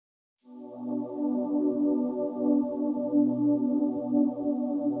Hi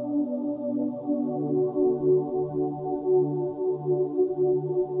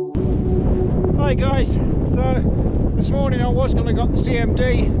guys, so this morning I was going to go to the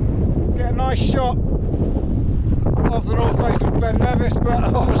CMD, get a nice shot of the north face of Glen Nevis, but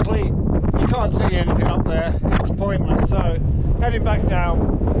obviously you can't see anything up there, it's pointless, so heading back down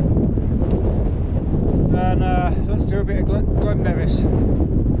and let's do a bit of Glen Nevis.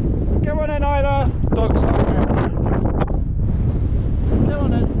 Go on then, Isla! Dog's on it. Go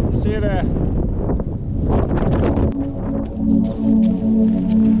on then, see you there.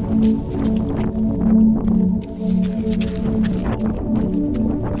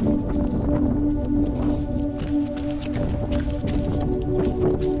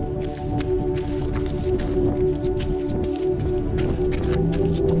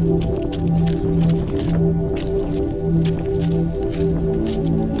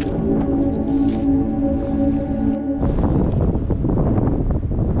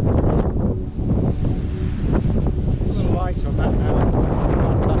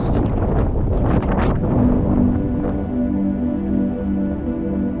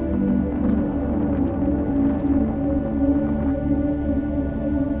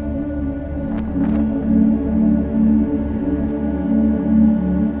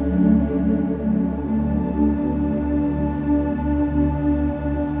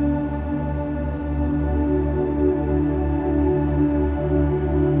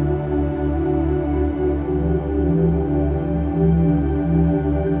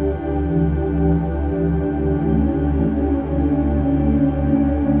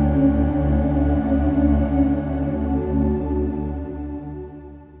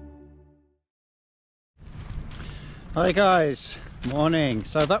 Hi guys, morning.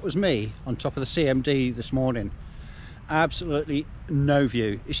 So that was me on top of the CMD this morning. Absolutely no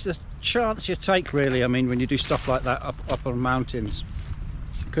view. It's the chance you take really. I mean, when you do stuff like that up on mountains,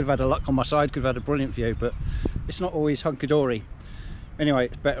 could have had a luck on my side, could have had a brilliant view, but it's not always hunky-dory. Anyway,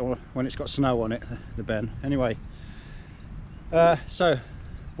 it's better when it's got snow on it, the Ben. Anyway, so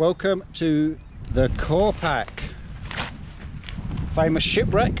welcome to the core pack. Famous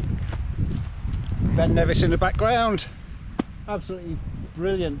shipwreck. Glen Nevis in the background. Absolutely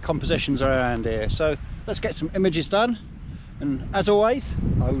brilliant compositions around here. So let's get some images done, and as always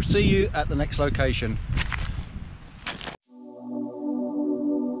I will see you at the next location.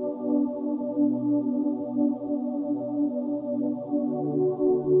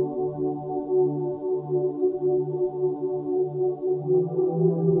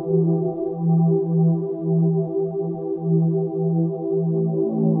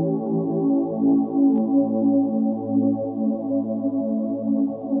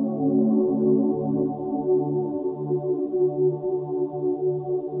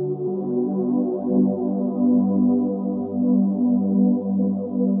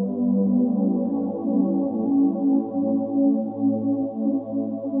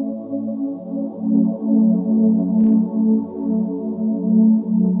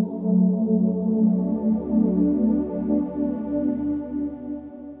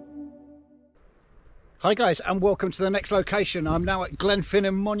 Hi guys, and welcome to the next location. I'm now at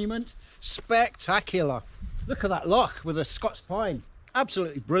Glenfinnan Monument. Spectacular. Look at that loch with a Scots pine.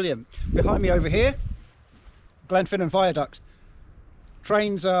 Absolutely brilliant. Behind me over here, Glenfinnan Viaduct.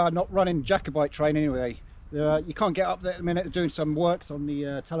 Trains are not running, Jacobite train anyway. You can't get up there at the minute. They're doing some works on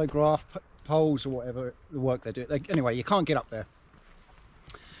the telegraph poles or whatever the work they do. Anyway, you can't get up there.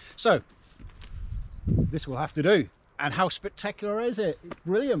 So, this will have to do. And how spectacular is it? It's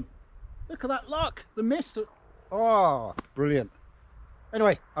brilliant. Look at that loch, the mist. Oh, brilliant.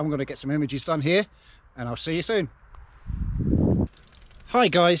 Anyway, I'm going to get some images done here and I'll see you soon. Hi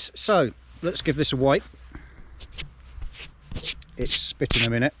guys, so let's give this a wipe. It's spitting a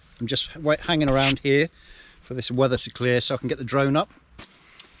minute. I'm just hanging around here for this weather to clear so I can get the drone up.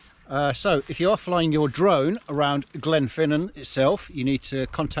 So if you are flying your drone around Glenfinnan itself, you need to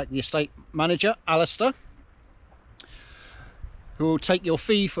contact the estate manager, Alistair, who will take your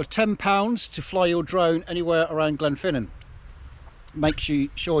fee for £10 to fly your drone anywhere around Glenfinnan. Make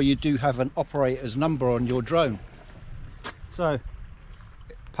sure you do have an operator's number on your drone. So,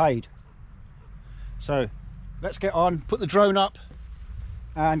 paid. So, let's get on, put the drone up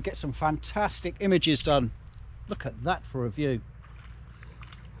and get some fantastic images done. Look at that for a view.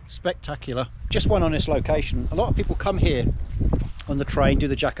 Spectacular. Just one on this location. A lot of people come here on the train, do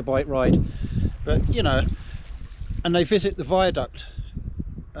the Jacobite ride, but you know, and they visit the viaduct.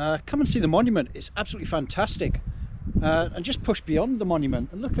 Come and see the monument. It's absolutely fantastic. And just push beyond the monument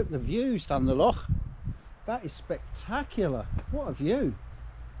and look at the views down the loch. That is spectacular. What a view.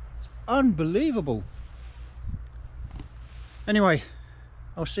 It's unbelievable. Anyway,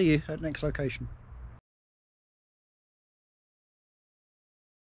 I'll see you at next location.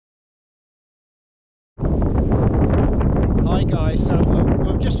 Hi guys, so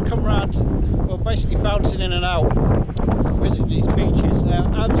we've just come round, we're basically bouncing in and out, visiting these beaches. They're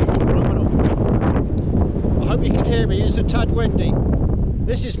absolutely phenomenal. I hope you can hear me, it's a tad windy.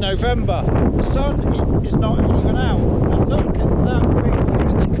 This is November, the sun is not even out, and look at that beach, look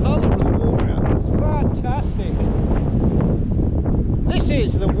at the colour of the water, it's fantastic. This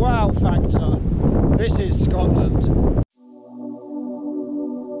is the wow factor, this is Scotland.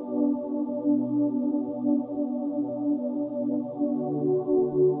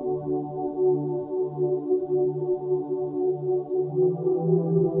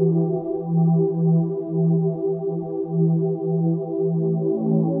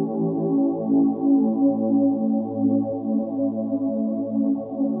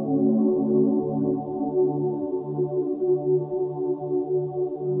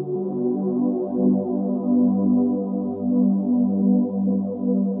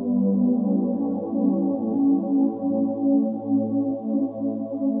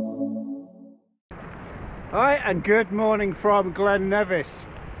 Hi and good morning from Glen Nevis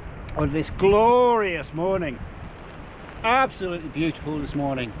on this glorious morning. Absolutely beautiful this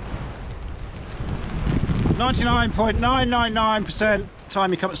morning. 99.999%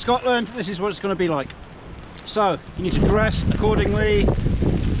 time you come to Scotland, this is what it's going to be like. So you need to dress accordingly,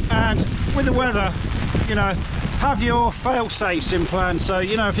 and with the weather, you know, have your fail-safes in plan. So,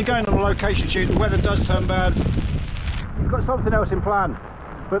 you know, if you're going on a location shoot and the weather does turn bad, you've got something else in plan.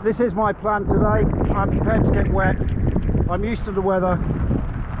 But this is my plan today. I'm prepared to get wet. I'm used to the weather.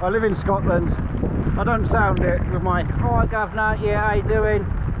 I live in Scotland. I don't sound it with my "Alright governor, yeah, how you doing?"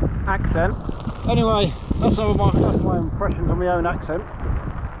 accent. Anyway, that's my impressions on my own accent.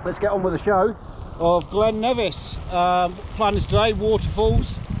 Let's get on with the show of Glen Nevis. Plan is today,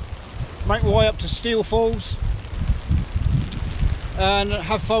 waterfalls, make my way up to Steel Falls and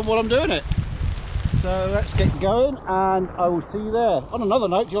have fun while I'm doing it. So let's get going and I will see you there. On another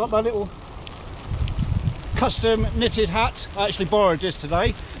note, do you like my little custom knitted hat? I actually borrowed this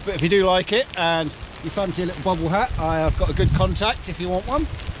today, but if you do like it and you fancy a little bubble hat, I have got a good contact if you want one.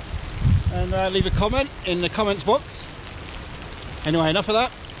 And leave a comment in the comments box. Anyway, enough of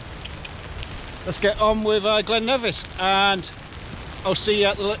that. Let's get on with Glen Nevis, and I'll see you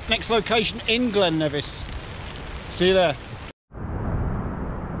at the next location in Glen Nevis. See you there.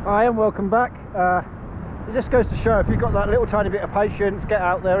 Hi and welcome back. It just goes to show, if you've got that little tiny bit of patience, get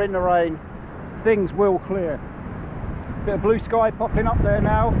out there in the rain, things will clear. Bit of blue sky popping up there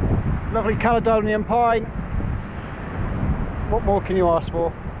now, lovely Caledonian pine. What more can you ask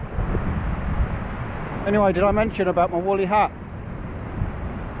for? Anyway, did I mention about my woolly hat?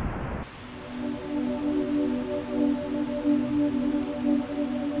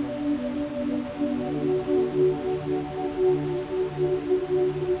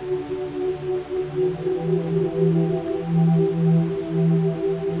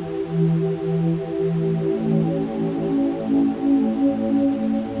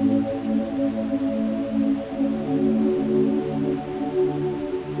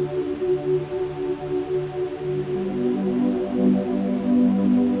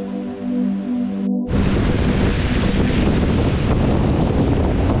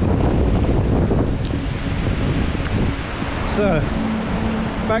 So,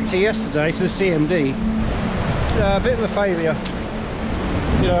 back to yesterday, to the CMD, a bit of a failure.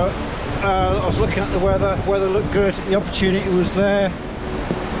 You know, I was looking at the weather looked good, the opportunity was there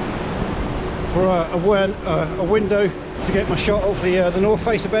for a window to get my shot of the north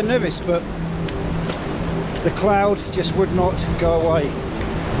face of Ben Nevis, but the cloud just would not go away.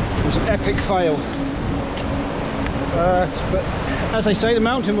 It was an epic fail. But as I say, the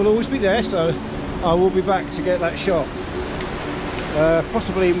mountain will always be there, so I will be back to get that shot.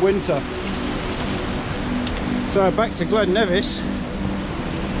 Possibly in winter. So back to Glen Nevis.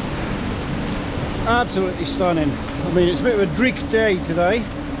 Absolutely stunning. I mean, it's a bit of a dreek day today,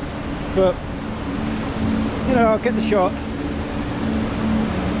 but you know, I'll get the shot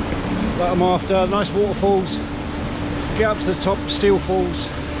that I'm after. Nice waterfalls, get up to the top, Steel Falls.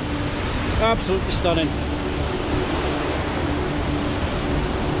 Absolutely stunning.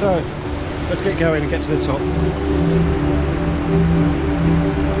 So let's get going and get to the top.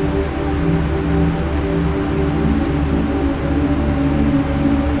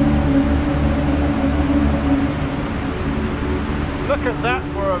 Look at that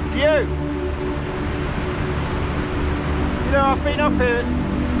for a view. You know, I've been up here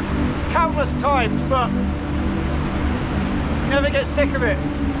countless times, but never get sick of it.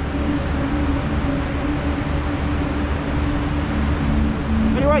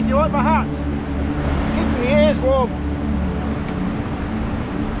 Anyway, do you like my hat? Keeping the ears warm.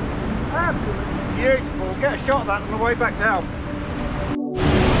 Absolutely beautiful. Get a shot of that on the way back down.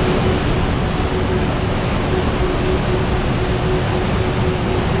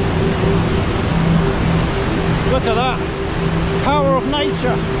 Look at that. Power of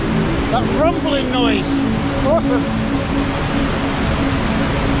nature. That rumbling noise. Awesome.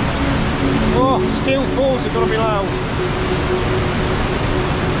 Oh, steel falls are going to be loud.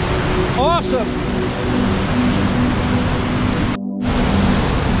 Awesome.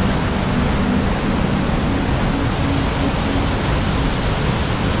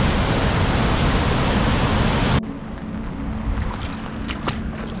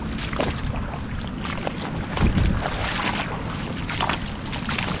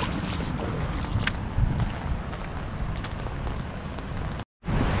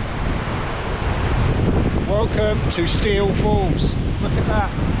 Welcome to Steel Falls. Look at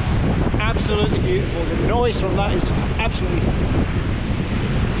that. Absolutely beautiful. The noise from that is absolutely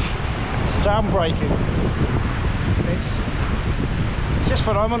sound-breaking. It's just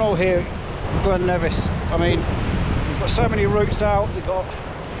phenomenal here at Glen Nevis. I mean, we've got so many routes out. They've got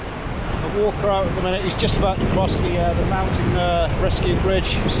a walker out at the minute. He's just about to cross the mountain rescue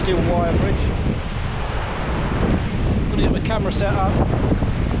bridge, steel wire bridge. I'm going to get my camera set up.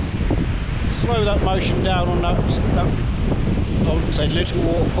 Slow that motion down on that I wouldn't say little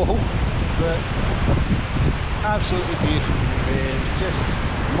waterfall, but absolutely beautiful. It's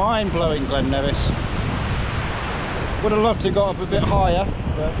just mind-blowing, Glen Nevis. Would have loved to have got up a bit higher,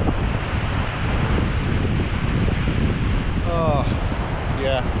 but oh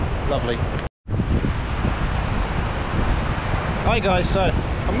yeah, lovely. Hi guys, so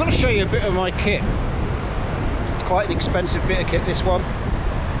I'm going to show you a bit of my kit. It's quite an expensive bit of kit, this one.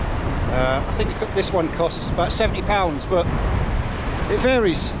 I think this one costs about £70, but it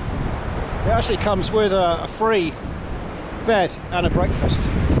varies. It actually comes with a free bed and a breakfast.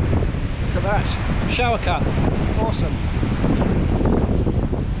 Look at that. Shower cap. Awesome.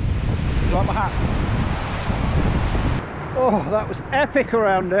 Do you like my hat? Oh, that was epic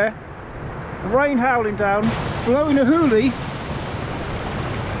around there. The rain howling down, blowing a hoolie.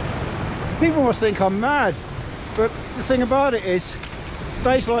 People must think I'm mad, but the thing about it is,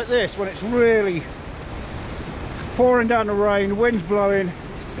 days like this, when it's really pouring down the rain, wind's blowing,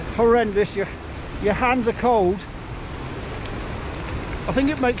 it's horrendous, your hands are cold. I think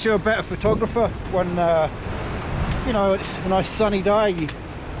it makes you a better photographer when you know, it's a nice sunny day. You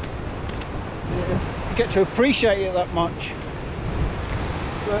get to appreciate it that much.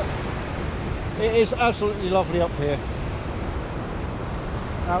 But it is absolutely lovely up here.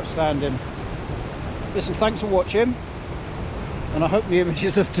 Outstanding. Listen, thanks for watching. And I hope the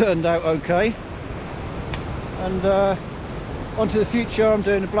images have turned out okay. And on to the future. I'm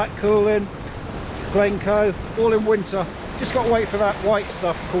doing the black cooling, Glencoe, all in winter. Just got to wait for that white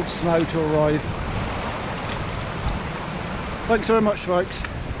stuff called snow to arrive. Thanks very much, folks.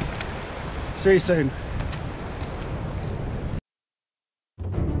 See you soon.